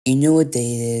You know what day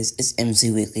it is, it's MC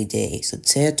Weekly Day, so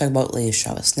today I talk about the latest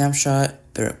Java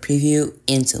Snapshot, Bedrock Preview,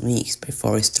 and some leaks.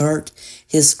 Before we start,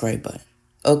 hit the subscribe button.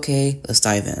 Okay, let's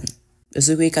dive in. This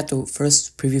week we got the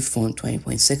first preview from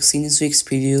 20.6 in this week's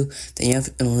preview, then you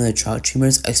have the Java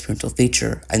Streamers experimental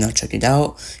feature. I've not checked it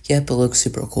out yet, but it looks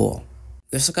super cool.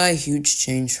 We also got a huge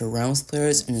change for Realms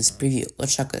players in this preview.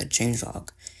 Let's check out the changelog.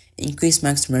 Increase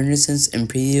max memory distance in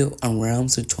preview on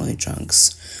Realms with 20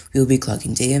 chunks. We will be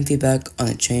collecting data and feedback on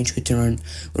the change we turn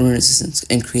when memory distance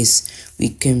increase we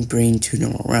can bring to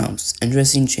normal realms.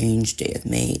 Interesting change they have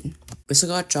made. We also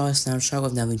got Java Snapshot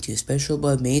with nothing too special, but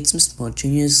have made some small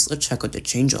changes. Let's check out the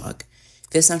changelog.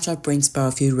 This snapshot brings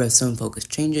about a few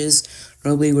redstone-focused changes.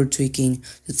 Notably, we're tweaking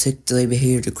the tick delay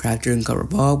behavior to crafter and cover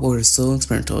block while we're still in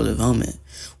experimental development.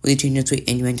 With the changes, we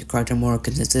aim to make the crafter more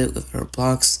consistent with other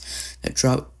blocks that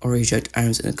drop or reject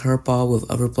items in the cover ball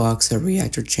with other blocks that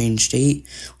react or change state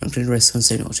when the redstone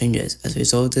signal changes. As a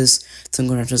result of this, some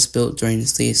contraptions built during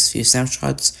these few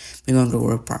snapshots may no longer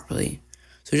work properly.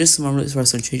 So just some more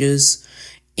redstone changes,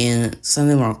 and some of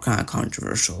them are kind of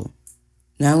controversial.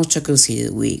 Now let's check out the seed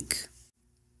of the week.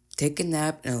 Take a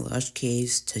nap in a lush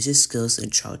cave, test your skills in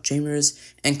child chambers,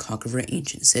 and conquer an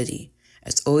ancient city.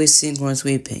 As always, see in accordance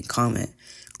with pin comment.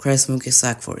 Credit Smoky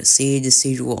Slack for the seed. The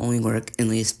seed will only work in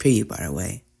latest preview, by the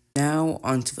way. Now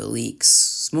onto the leaks.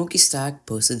 Smoky Stack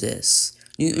posted this.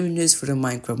 New images for the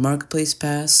Minecraft Marketplace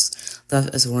Pass.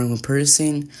 Left as a warning when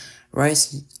purchasing. Right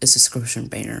is a subscription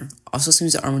banner. Also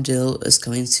seems that Armadillo is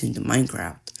coming soon to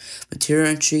Minecraft. Material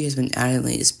entry has been added in the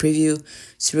latest preview.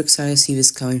 Super excited to see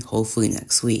this coming hopefully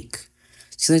next week.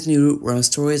 Seems like the new run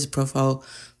story as a profile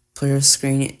player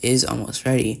screen is almost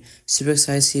ready. Super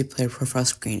excited to see player profile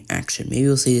screen action. Maybe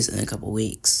we'll see this in a couple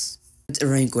weeks. That's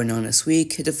everything going on this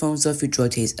week. Hit the thumbs up if you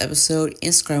enjoyed today's episode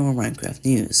and subscribe for more Minecraft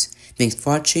news. Thanks for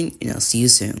watching, and I'll see you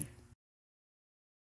soon.